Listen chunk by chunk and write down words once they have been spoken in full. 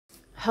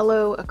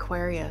Hello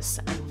Aquarius,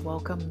 and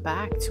welcome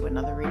back to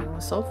another reading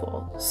with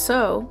Soulful.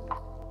 So,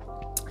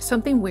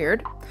 something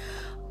weird.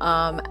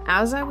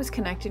 As I was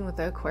connecting with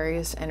the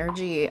Aquarius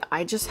energy,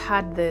 I just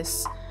had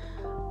this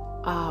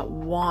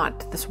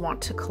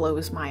want to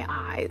close my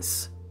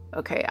eyes.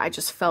 Okay, I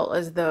just felt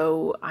as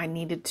though I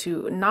needed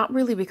to, not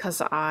really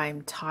because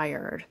I'm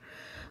tired.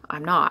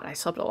 I'm not. I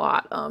slept a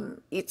lot.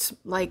 It's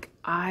like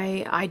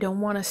I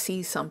don't want to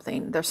see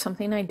something. There's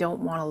something I don't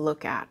want to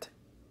look at.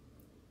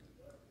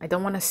 I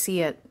don't want to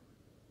see it.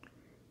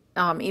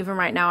 Even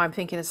right now, I'm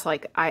thinking it's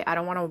like, I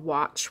don't want to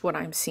watch what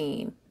I'm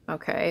seeing.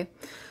 Okay.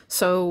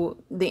 So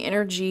the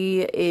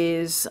energy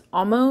is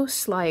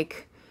almost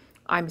like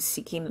I'm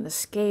seeking an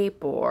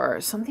escape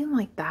or something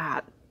like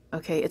that.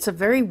 Okay. It's a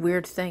very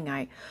weird thing.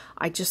 I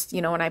just,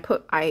 when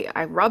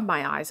I rub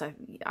my eyes,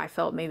 I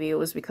felt maybe it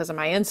was because of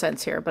my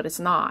incense here, but it's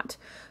not.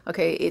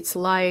 Okay. It's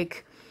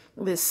like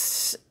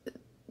this,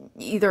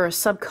 either a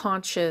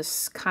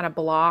subconscious kind of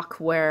block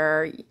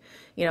where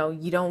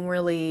you don't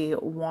really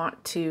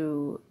want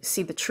to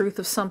see the truth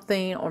of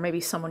something, or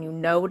maybe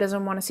someone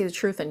doesn't want to see the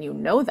truth, and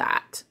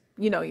that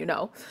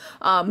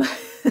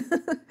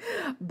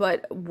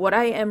but what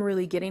I am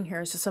really getting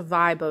here is just a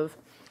vibe of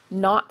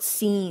not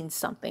seeing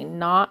something,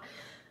 not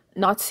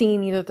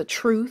seeing either the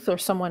truth or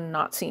someone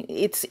not seeing.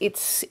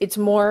 It's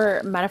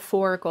more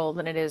metaphorical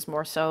than it is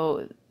more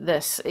so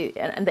this,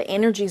 and the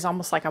energy is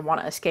almost like I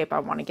want to escape. I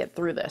want to get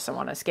through this. I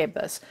want to escape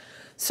this.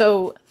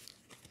 So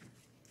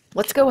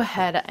let's go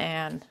ahead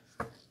and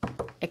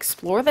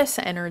explore this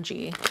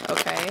energy,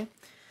 okay?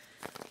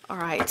 All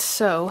right,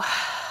 so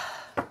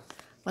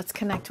let's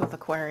connect with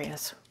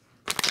Aquarius.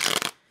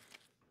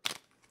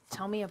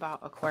 Tell me about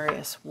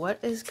Aquarius. What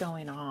is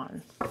going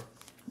on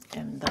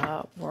in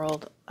the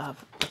world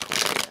of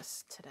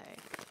Aquarius today?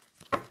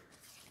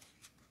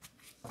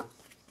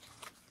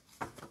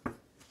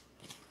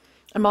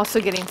 I'm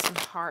also getting some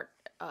heart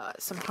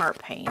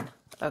pain.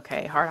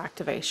 Okay, heart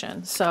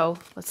activation. So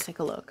let's take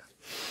a look.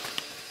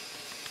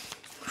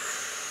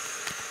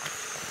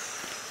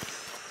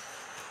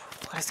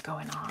 What is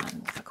going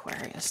on with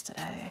Aquarius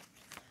today?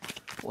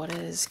 What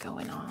is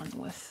going on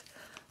with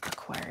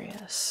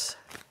Aquarius?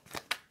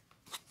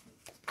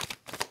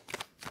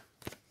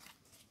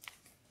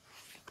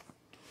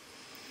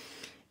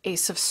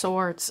 Ace of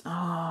Swords.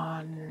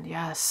 Oh,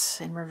 yes,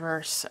 in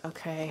reverse.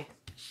 Okay.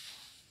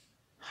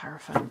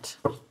 Hierophant.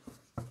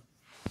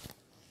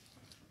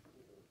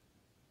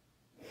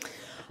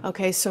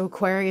 Okay, so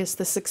Aquarius,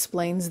 this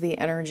explains the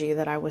energy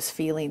that I was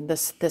feeling.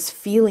 This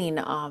feeling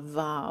of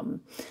the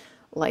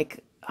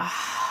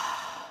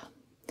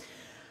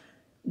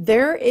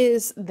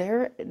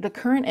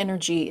current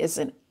energy is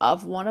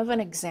one of an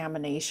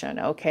examination.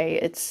 Okay,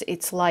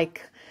 it's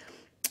like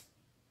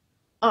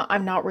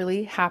I'm not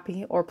really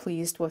happy or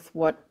pleased with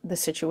what the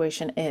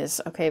situation is.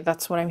 Okay,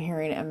 that's what I'm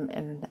hearing,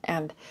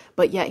 and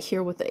but yet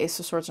here with the Ace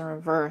of Swords in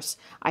reverse,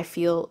 I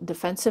feel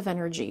defensive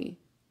energy.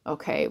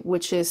 Okay,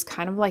 which is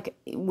kind of like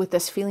with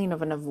this feeling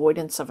of an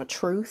avoidance of a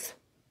truth.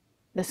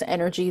 This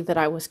energy that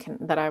I was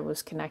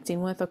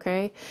connecting with.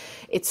 Okay,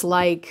 it's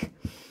like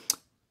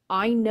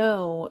I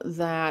know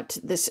that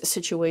this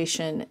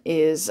situation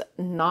is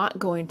not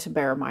going to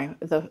bear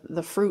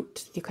the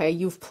fruit. Okay,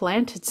 you've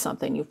planted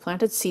something, you've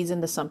planted seeds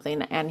into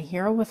something, and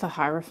here with a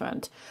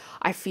Hierophant,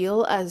 I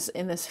feel as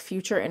in this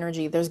future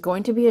energy, there's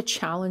going to be a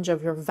challenge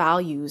of your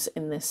values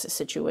in this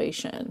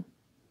situation.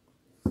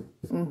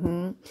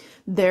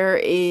 There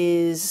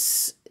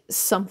is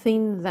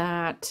something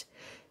that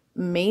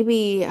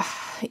maybe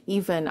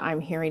even I'm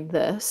hearing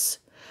this.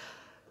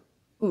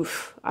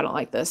 Oof, I don't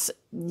like this.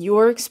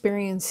 You're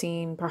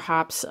experiencing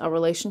perhaps a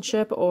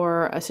relationship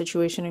or a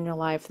situation in your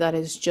life that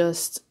is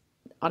just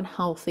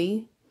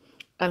unhealthy,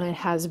 and it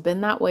has been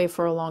that way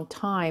for a long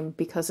time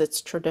because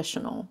it's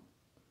traditional.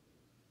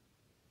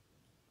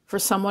 For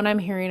someone, I'm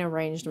hearing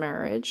arranged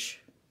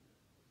marriage.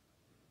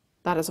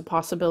 That is a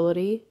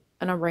possibility,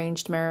 an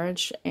arranged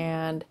marriage,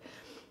 and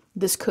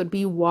this could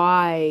be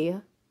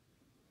why.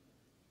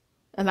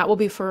 And that will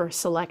be for a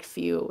select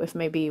few, if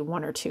maybe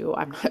one or two,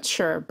 I'm not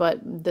sure.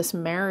 But this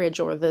marriage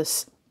or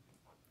this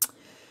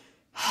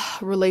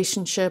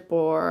relationship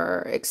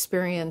or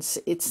experience,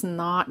 it's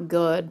not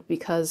good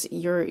because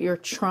you're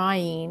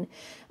trying,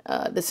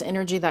 this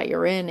energy that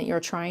you're in, you're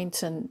trying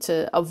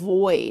to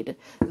avoid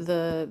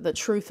the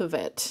truth of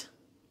it.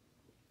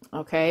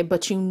 Okay,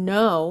 but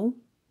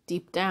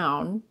deep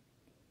down,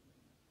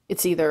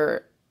 it's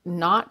either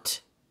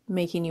not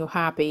making you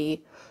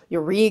happy,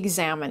 you're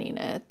re-examining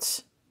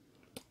it,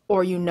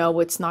 or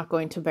it's not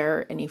going to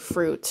bear any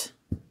fruit.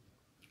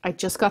 I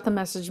just got the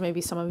message, maybe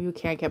some of you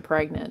can't get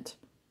pregnant.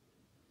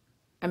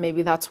 And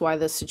maybe that's why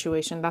this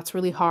situation, that's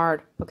really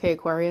hard. Okay,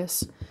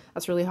 Aquarius,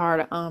 that's really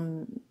hard.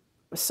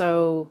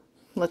 So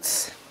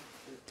let's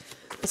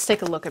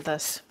take a look at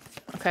this.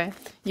 Okay,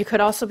 you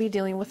could also be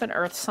dealing with an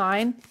earth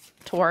sign,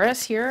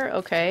 Taurus here.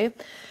 Okay,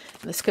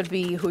 this could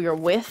be who you're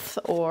with,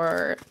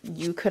 or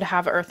you could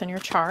have earth in your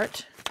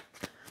chart.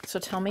 So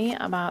tell me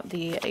about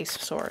the Ace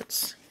of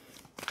Swords.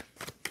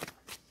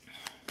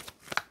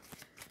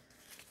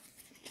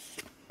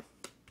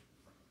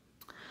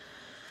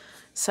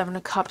 Seven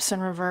of Cups in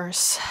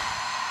reverse,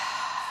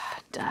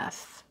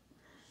 Death,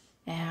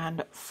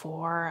 and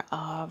Four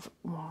of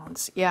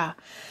Wands. Yeah.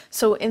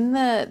 So in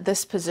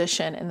this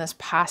position, in this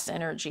past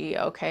energy,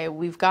 okay,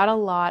 we've got a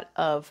lot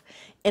of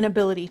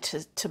inability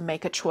to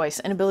make a choice,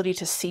 inability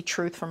to see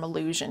truth from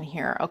illusion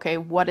here. Okay,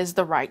 what is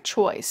the right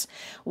choice?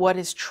 What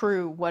is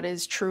true? What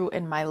is true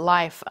in my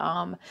life?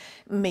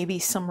 Maybe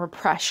some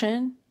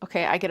repression.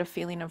 Okay, I get a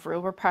feeling of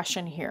real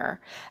repression here.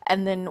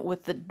 And then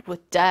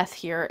with death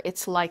here,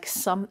 it's like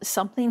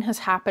something has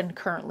happened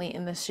currently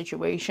in this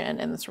situation,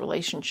 in this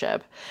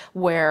relationship,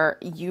 where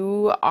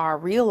you are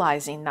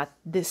realizing that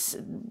this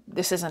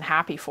isn't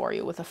happy for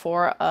you. With the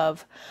Four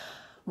of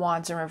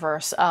Wands in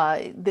reverse,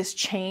 this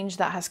change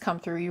that has come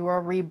through, you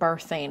are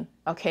rebirthing.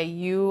 Okay,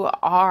 you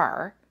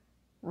are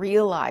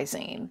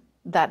realizing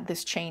that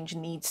this change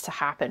needs to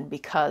happen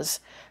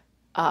because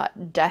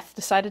death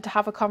decided to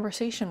have a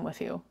conversation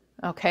with you.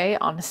 Okay,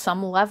 on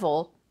some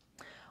level,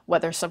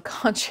 whether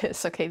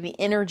subconscious, okay, the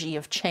energy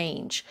of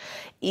change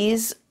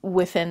is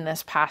within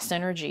this past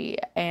energy.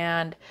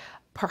 And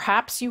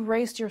perhaps you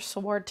raised your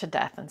sword to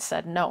death and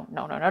said, no,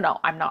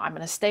 I'm going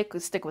to stick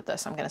with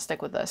this. I'm going to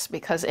stick with this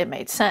because it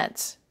made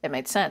sense. It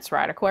made sense,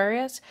 right,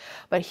 Aquarius?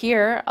 But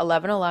here,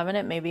 11:11,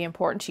 it may be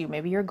important to you.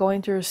 Maybe you're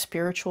going through a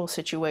spiritual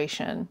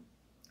situation.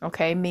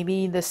 Okay,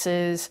 maybe this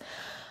is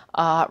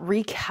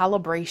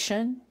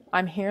recalibration.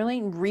 I'm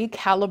hearing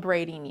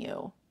recalibrating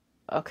you,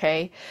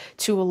 okay,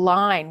 to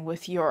align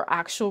with your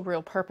actual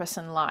real purpose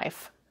in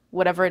life,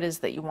 whatever it is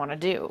that you want to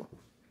do.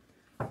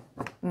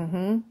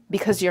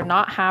 Because you're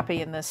not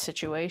happy in this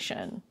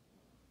situation.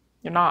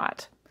 You're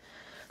not.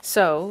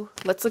 So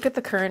let's look at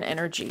the current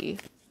energy.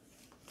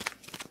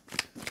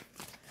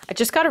 I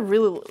just got a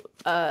really,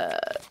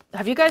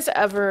 have you guys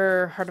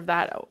ever heard of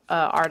that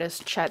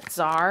artist, Chet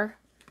Zar?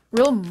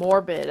 Real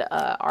morbid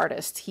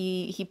artist.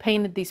 He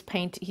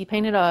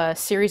painted a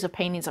series of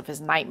paintings of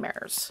his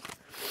nightmares.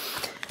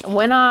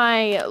 When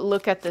I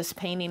look at this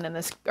painting in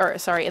this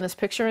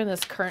picture, in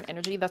this current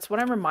energy, that's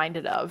what I'm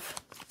reminded of.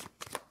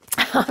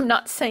 I'm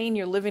not saying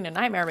you're living a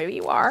nightmare, maybe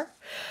you are,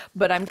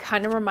 but I'm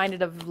kind of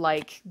reminded of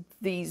like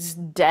these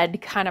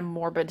dead kind of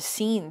morbid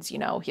scenes, you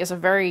know. He has a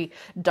very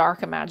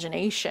dark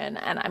imagination,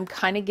 and I'm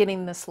kind of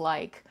getting this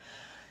like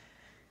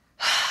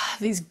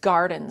these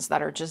gardens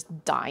that are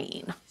just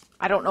dying.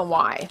 I don't know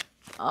why.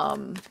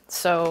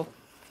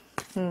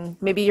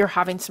 Maybe you're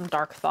having some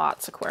dark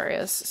thoughts,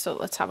 Aquarius. So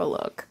let's have a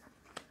look.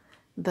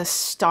 The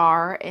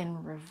Star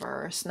in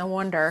reverse. No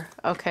wonder.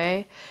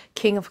 Okay.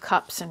 King of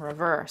Cups in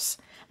reverse.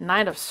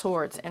 Knight of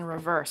Swords in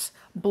reverse.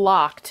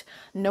 Blocked.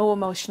 No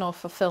emotional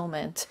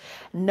fulfillment.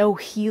 No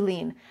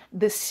healing.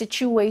 This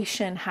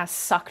situation has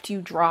sucked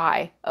you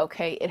dry.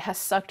 Okay. It has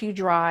sucked you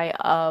dry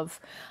of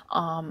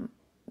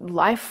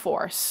life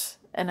force,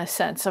 in a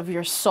sense, of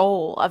your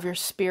soul, of your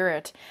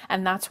spirit.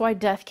 And that's why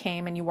death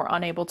came and you were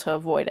unable to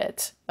avoid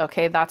it.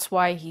 Okay. That's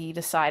why he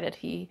decided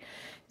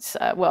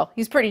well,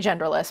 he's pretty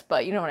genderless,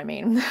 but you know what I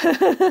mean.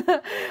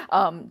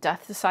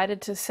 Death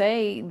decided to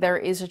say, there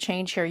is a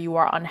change here. You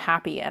are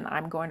unhappy and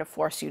I'm going to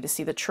force you to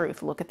see the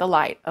truth. Look at the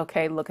light.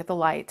 Okay. Look at the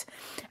light.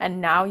 And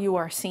now you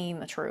are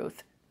seeing the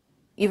truth,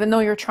 even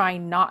though you're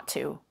trying not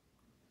to.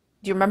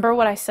 Do you remember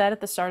what I said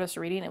at the start of this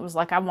reading? It was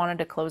like, I wanted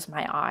to close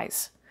my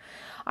eyes.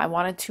 I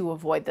wanted to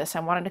avoid this. I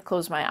wanted to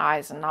close my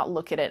eyes and not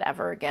look at it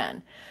ever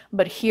again.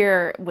 But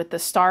here with the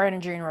Star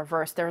energy in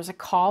reverse, there is a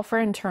call for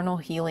internal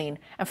healing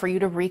and for you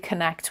to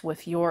reconnect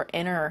with your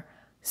inner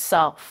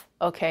self.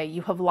 Okay.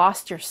 You have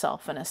lost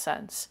yourself in a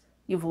sense.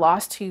 You've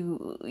lost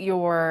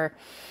your,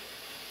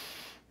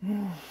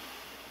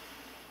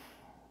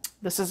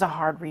 this is a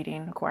hard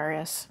reading,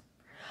 Aquarius.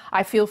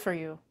 I feel for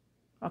you.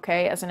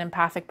 Okay. As an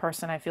empathic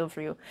person, I feel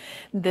for you.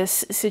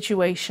 This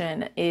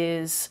situation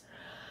is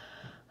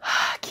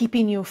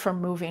keeping you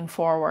from moving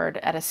forward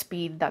at a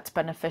speed that's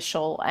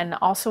beneficial. And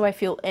also I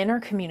feel inner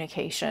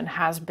communication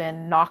has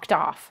been knocked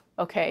off.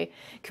 Okay.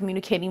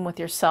 Communicating with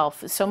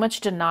yourself, so much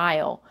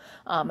denial,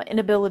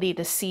 inability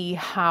to see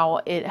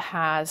how it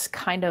has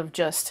kind of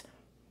just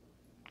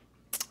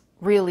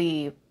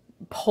really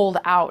pulled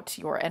out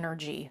your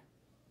energy.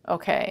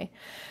 Okay.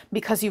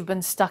 Because you've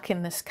been stuck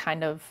in this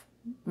kind of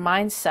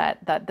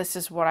mindset that this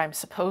is what I'm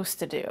supposed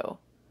to do.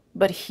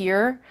 But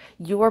here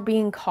you are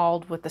being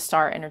called with the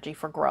Star energy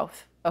for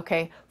growth.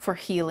 Okay. For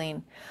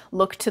healing.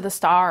 Look to the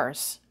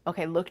stars.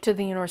 Okay. Look to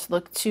the universe.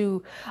 Look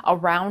to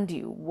around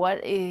you.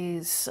 What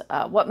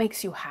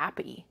makes you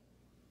happy?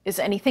 Is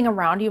anything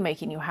around you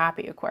making you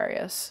happy,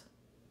 Aquarius?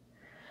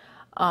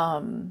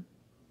 Or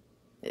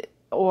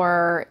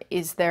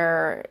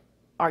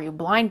are you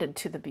blinded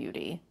to the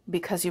beauty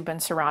because you've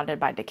been surrounded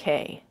by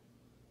decay?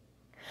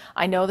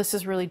 I know this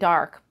is really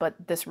dark, but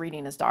this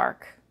reading is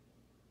dark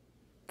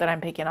that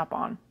I'm picking up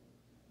on.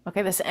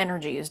 Okay, this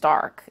energy is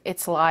dark.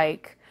 It's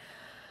like,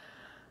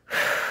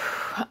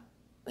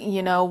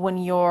 you know, when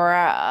you're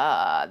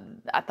at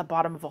the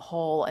bottom of a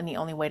hole and the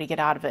only way to get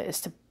out of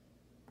it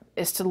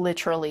is to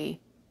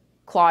literally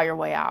claw your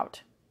way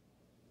out.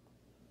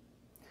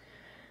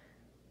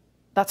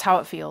 That's how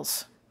it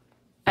feels.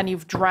 And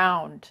you've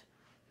drowned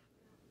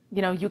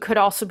You know, you could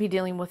also be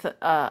dealing with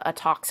a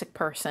toxic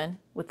person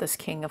with this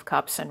King of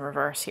Cups in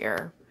reverse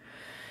here.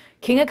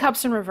 King of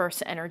Cups in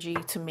reverse energy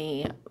to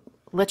me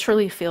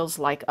literally feels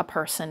like a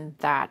person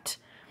that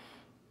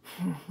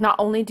not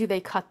only do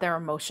they cut their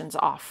emotions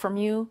off from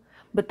you,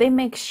 but they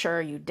make sure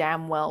you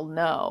damn well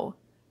know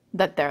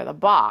that they're the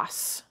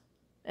boss,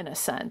 in a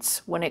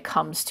sense, when it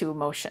comes to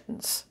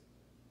emotions.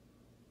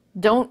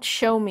 Don't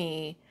show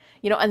me,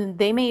 you know, and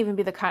they may even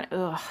be the kind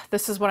of,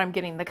 this is what I'm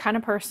getting, the kind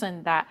of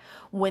person that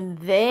when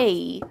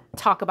they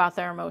talk about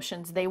their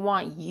emotions, they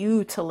want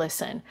you to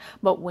listen.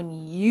 But when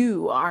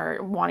you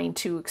are wanting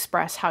to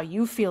express how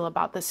you feel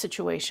about the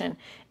situation,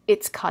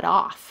 it's cut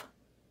off.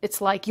 It's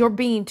like you're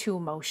being too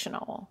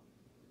emotional.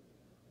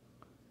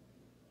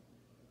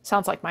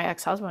 Sounds like my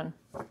ex-husband.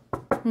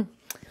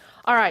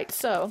 All right,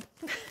 so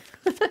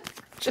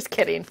just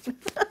kidding.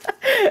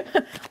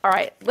 All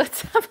right,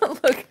 let's have a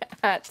look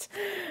at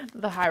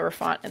the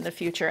Hierophant and the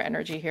future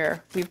energy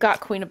here. We've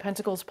got Queen of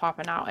Pentacles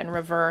popping out in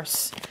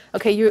reverse.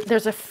 Okay,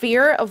 there's a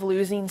fear of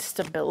losing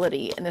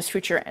stability in this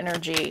future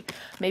energy.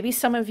 Maybe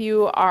some of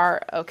you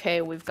are,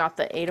 okay, we've got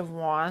the Eight of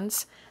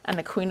Wands and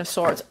the Queen of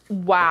Swords.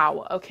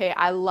 Wow, okay,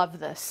 I love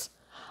this.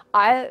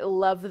 I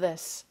love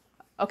this.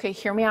 Okay,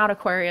 hear me out,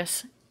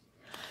 Aquarius.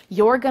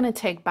 You're going to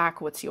take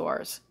back what's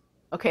yours.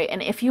 Okay,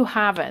 and if you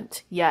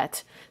haven't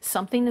yet,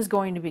 something is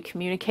going to be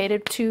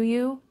communicated to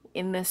you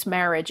in this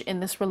marriage,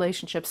 in this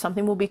relationship.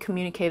 Something will be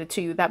communicated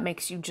to you that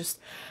makes you just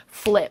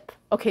flip.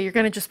 Okay, you're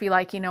going to just be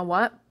like, you know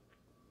what?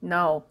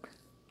 No.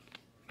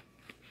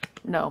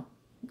 No.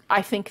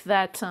 I think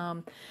that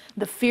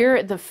the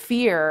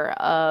fear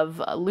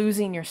of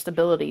losing your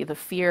stability, the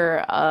fear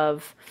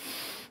of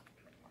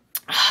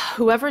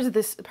whoever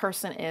this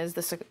person is,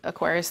 this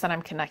Aquarius that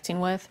I'm connecting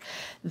with,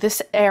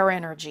 this air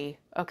energy,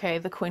 okay,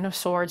 the Queen of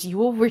Swords, you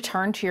will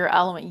return to your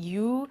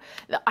element.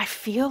 I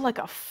feel like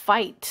a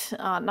fight,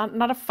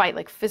 not a fight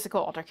like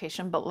physical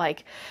altercation, but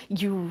like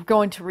you're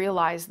going to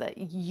realize that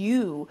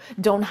you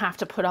don't have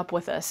to put up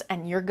with this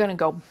and you're going to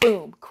go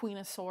boom, Queen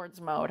of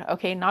Swords mode,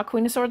 okay, not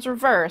Queen of Swords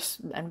reverse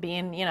and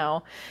being, you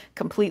know,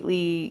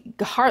 completely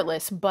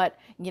heartless, but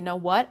you know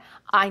what?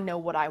 I know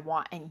what I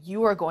want and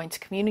you are going to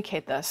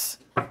communicate this.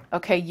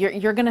 Okay,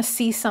 you're going to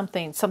see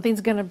something's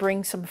going to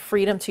bring some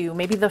freedom to you.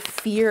 Maybe the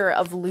fear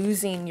of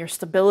losing your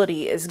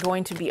stability is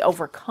going to be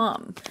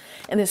overcome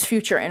in this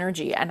future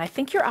energy. And I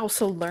think you're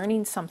also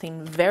learning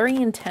something very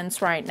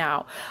intense right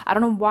now. I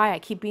don't know why I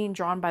keep being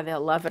drawn by the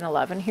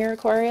 1111 here,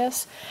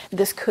 Aquarius.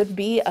 This could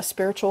be a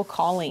spiritual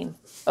calling.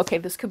 Okay,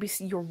 this could be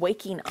you're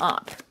waking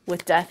up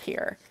with death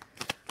here.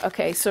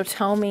 Okay, so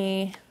tell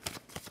me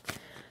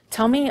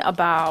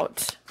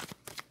about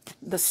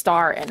the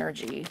star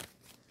energy.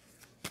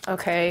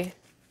 Okay,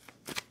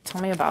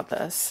 tell me about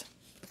this.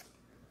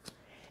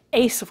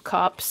 Ace of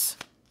Cups,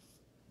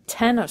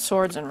 Ten of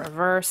Swords in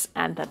reverse,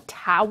 and the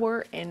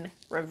Tower in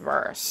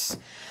reverse.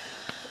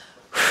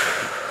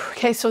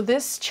 Okay, so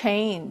this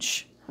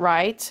change,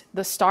 right?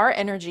 The star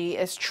energy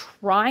is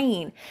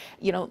trying,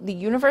 you know, the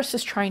universe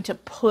is trying to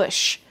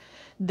push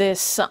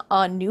this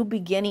new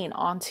beginning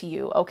onto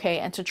you, okay,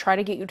 and to try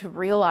to get you to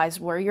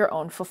realize where your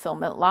own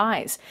fulfillment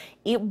lies.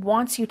 It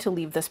wants you to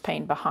leave this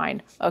pain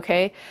behind,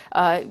 okay?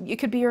 It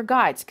could be your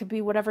guides, it could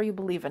be whatever you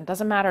believe in,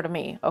 doesn't matter to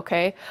me,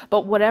 okay?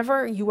 But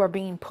whatever you are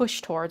being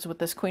pushed towards with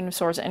this Queen of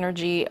Swords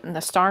energy and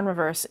the star in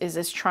reverse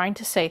is trying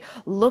to say,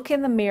 look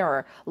in the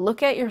mirror,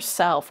 look at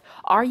yourself.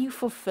 Are you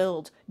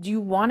fulfilled? Do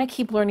you want to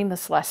keep learning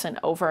this lesson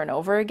over and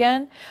over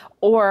again?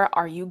 Or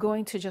are you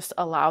going to just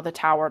allow the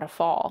tower to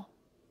fall?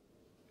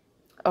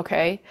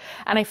 Okay.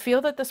 And I feel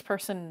that this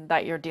person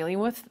that you're dealing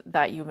with,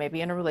 that you may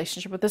be in a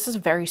relationship with, this is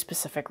very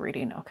specific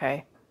reading.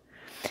 Okay.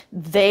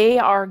 They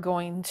are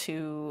going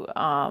to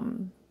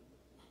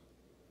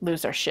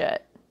lose their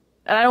shit.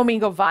 And I don't mean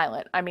go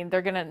violent. I mean,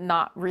 they're going to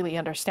not really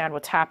understand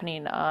what's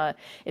happening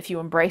if you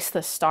embrace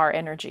the star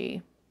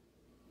energy.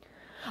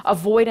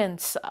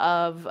 Avoidance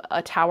of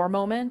a tower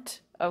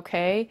moment.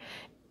 Okay.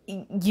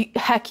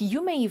 Heck,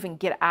 you may even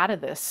get out of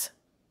this.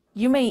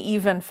 You may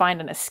even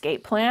find an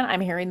escape plan. I'm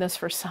hearing this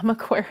for some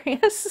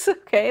Aquarius,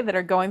 okay, that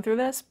are going through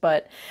this,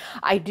 but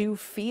I do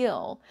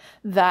feel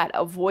that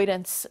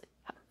avoidance,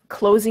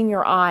 closing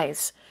your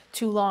eyes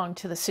too long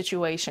to the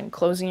situation,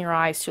 closing your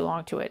eyes too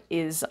long to it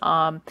is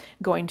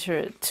going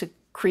to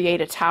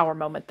create a tower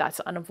moment that's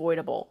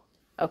unavoidable,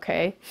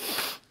 okay?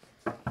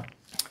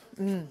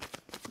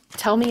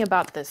 Tell me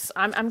about this.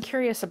 I'm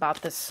curious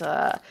about this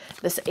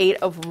this Eight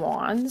of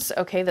Wands,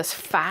 okay? This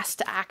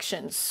fast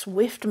action,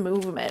 swift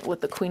movement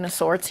with the Queen of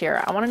Swords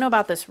here. I want to know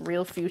about this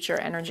real future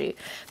energy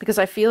because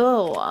I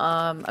feel,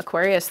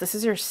 Aquarius, this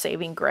is your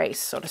saving grace,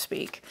 so to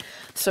speak.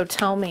 So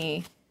tell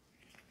me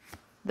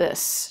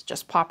this.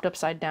 Just popped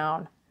upside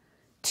down.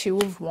 Two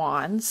of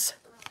Wands.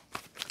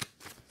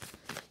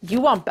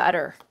 You want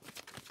better.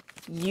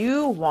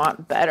 You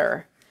want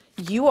better.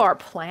 You are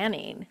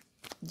planning.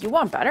 You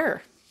want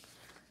better.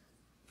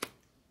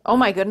 Oh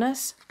my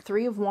goodness,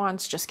 Three of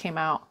Wands just came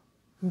out.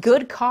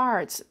 Good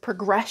cards,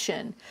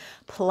 progression,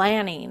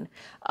 planning,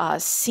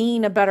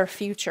 seeing a better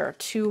future,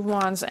 2 of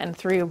Wands and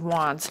 3 of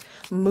Wands,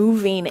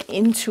 moving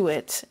into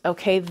it.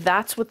 Okay,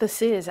 that's what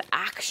this is.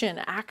 Action,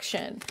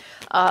 action.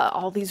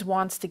 All these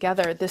wands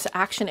together. This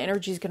action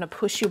energy is going to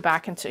push you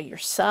back into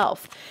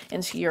yourself,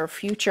 into your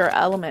future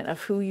element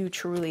of who you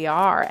truly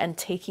are, and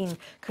taking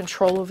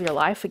control of your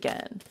life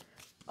again.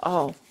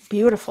 Oh,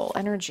 beautiful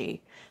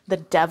energy. The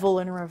Devil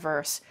in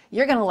reverse.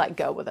 You're going to let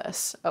go with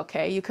this,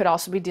 okay? You could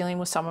also be dealing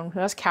with someone who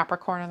has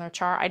Capricorn in their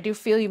chart. I do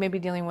feel you may be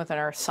dealing with an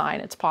earth sign.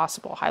 It's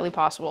possible, highly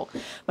possible.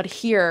 But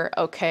here,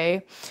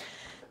 okay,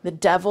 the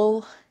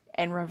Devil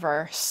in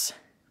reverse.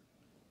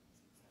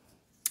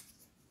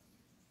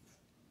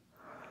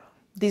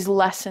 These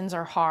lessons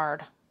are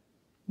hard,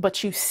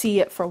 but you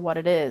see it for what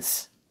it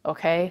is,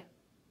 okay?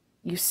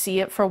 You see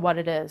it for what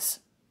it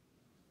is.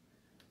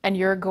 And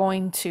you're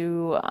going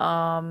to...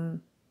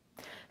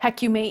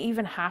 heck, you may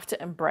even have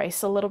to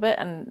embrace a little bit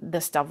and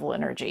this devil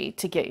energy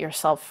to get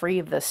yourself free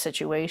of this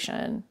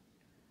situation.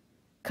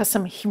 Because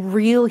some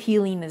real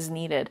healing is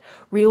needed.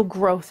 Real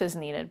growth is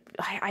needed.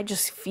 I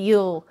just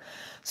feel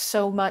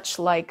so much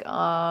like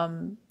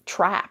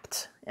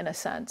trapped in a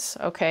sense,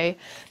 okay?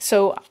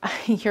 So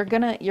you're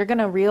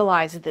gonna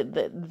realize that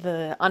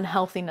the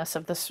unhealthiness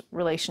of this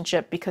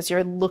relationship, because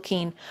you're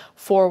looking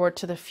forward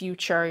to the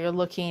future, you're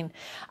looking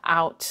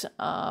out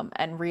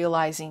and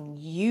realizing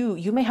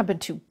you may have been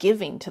too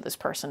giving to this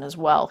person as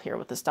well here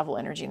with this devil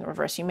energy in the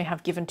reverse. You may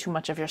have given too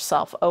much of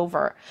yourself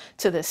over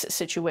to this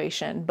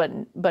situation,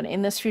 but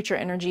in this future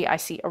energy, I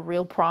see a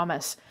real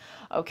promise,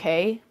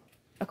 okay,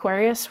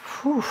 Aquarius?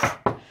 Whew.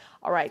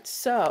 All right,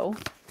 so...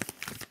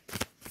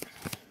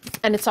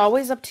 and it's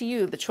always up to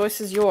you. The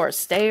choice is yours.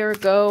 Stay or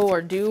go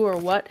or do or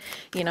what.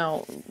 You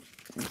know,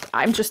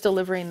 I'm just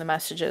delivering the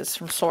messages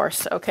from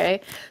source,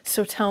 okay?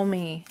 So tell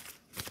me,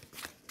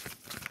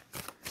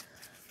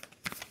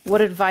 what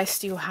advice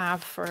do you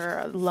have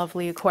for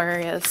lovely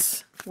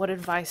Aquarius? What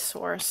advice,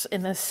 source,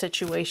 in this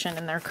situation,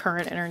 in their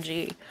current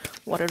energy?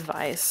 What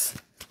advice?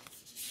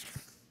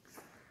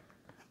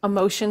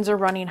 Emotions are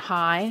running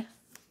high.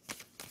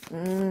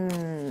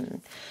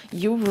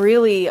 You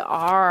really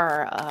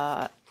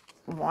are...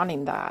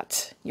 wanting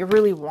that. You're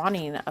really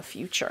wanting a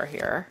future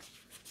here.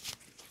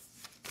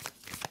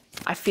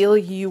 I feel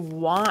you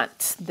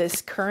want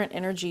this current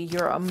energy.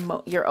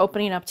 You're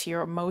opening up to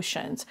your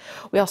emotions.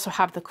 We also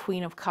have the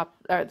Queen of Cups,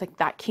 or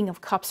that King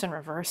of Cups in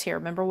reverse here.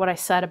 Remember what I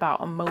said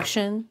about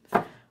emotion?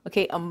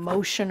 Okay,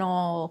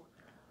 emotional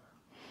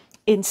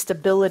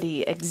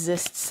instability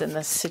exists in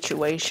this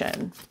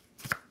situation.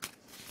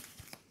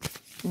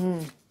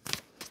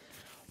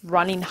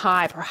 Running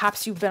high.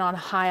 Perhaps you've been on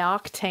high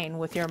octane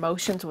with your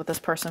emotions with this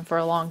person for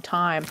a long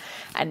time,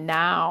 and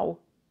now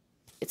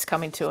it's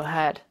coming to a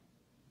head.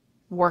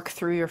 Work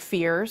through your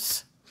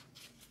fears.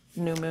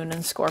 New moon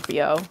in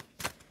Scorpio.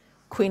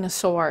 Queen of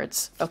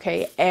Swords,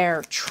 okay?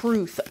 Air,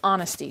 truth,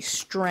 honesty,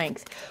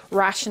 strength,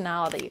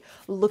 rationality,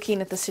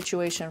 looking at the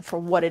situation for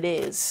what it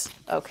is,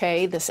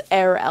 okay? This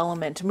air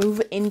element,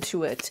 move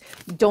into it.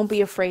 Don't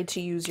be afraid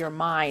to use your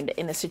mind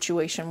in a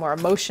situation where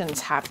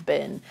emotions have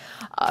been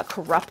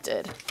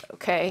corrupted,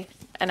 okay?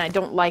 And I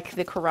don't like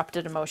the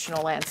corrupted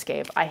emotional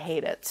landscape. I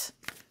hate it.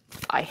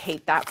 I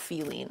hate that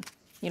feeling.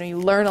 You know, you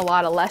learn a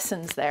lot of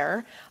lessons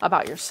there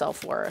about your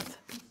self-worth,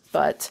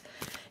 but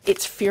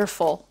it's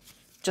fearful.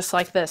 Just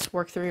like this,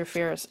 work through your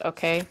fears,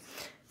 okay?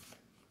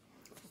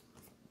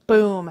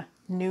 Boom,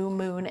 new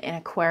moon in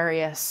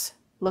Aquarius.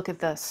 Look at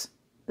this.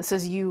 This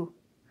is you.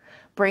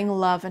 Bring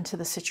love into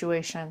the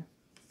situation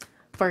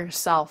for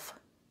yourself,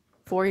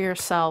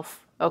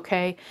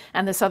 okay?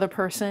 And this other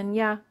person,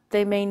 yeah,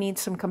 they may need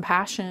some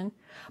compassion,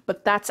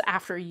 but that's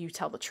after you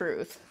tell the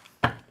truth,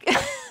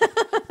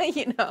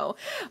 you know?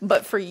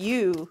 But for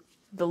you,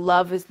 the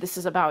love is, this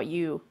is about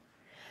you.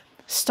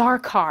 Star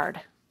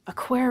card,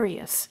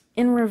 Aquarius.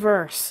 In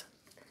reverse.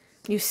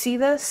 You see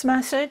this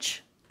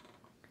message?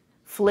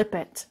 Flip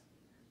it.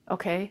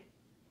 Okay?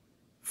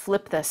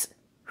 Flip this.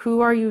 Who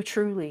are you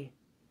truly?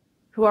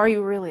 Who are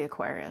you really,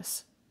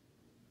 Aquarius?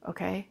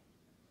 Okay?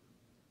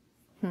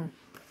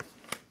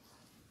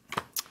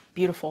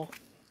 Beautiful.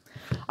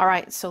 All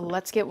right, so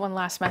let's get one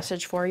last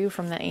message for you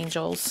from the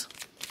angels.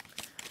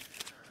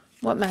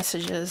 What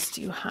messages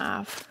do you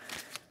have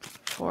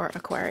for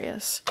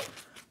Aquarius?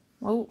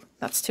 Oh,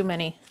 that's too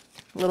many.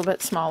 A little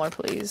bit smaller,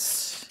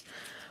 please.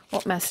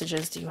 What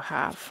messages do you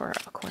have for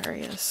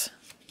Aquarius?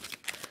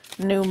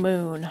 New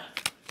moon.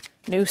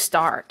 New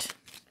start.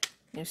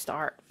 New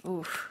start.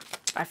 Oof.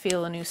 I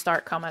feel a new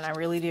start coming. I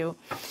really do.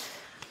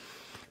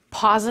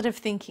 Positive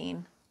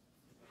thinking.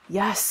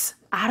 Yes.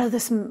 Out of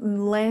this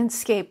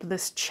landscape,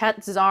 this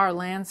Chet Zar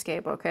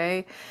landscape,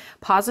 okay?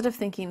 Positive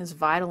thinking is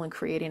vital in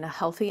creating a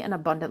healthy and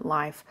abundant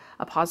life.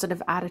 A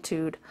positive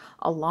attitude,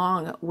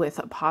 along with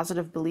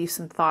positive beliefs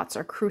and thoughts,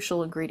 are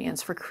crucial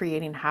ingredients for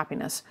creating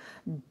happiness.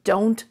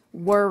 Don't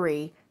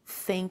worry,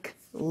 think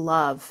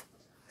love.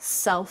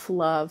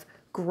 Self-love,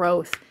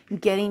 growth,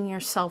 getting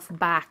yourself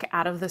back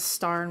out of this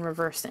star in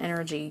reverse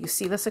energy. You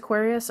see this,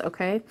 Aquarius?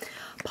 Okay?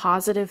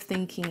 Positive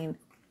thinking.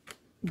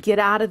 get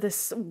out of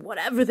this,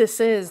 whatever this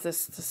is,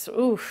 this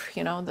oof,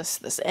 you know,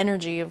 this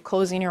energy of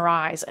closing your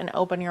eyes and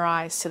open your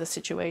eyes to the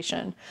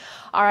situation.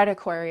 All right,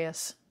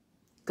 Aquarius,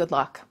 good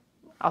luck.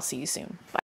 I'll see you soon. Bye.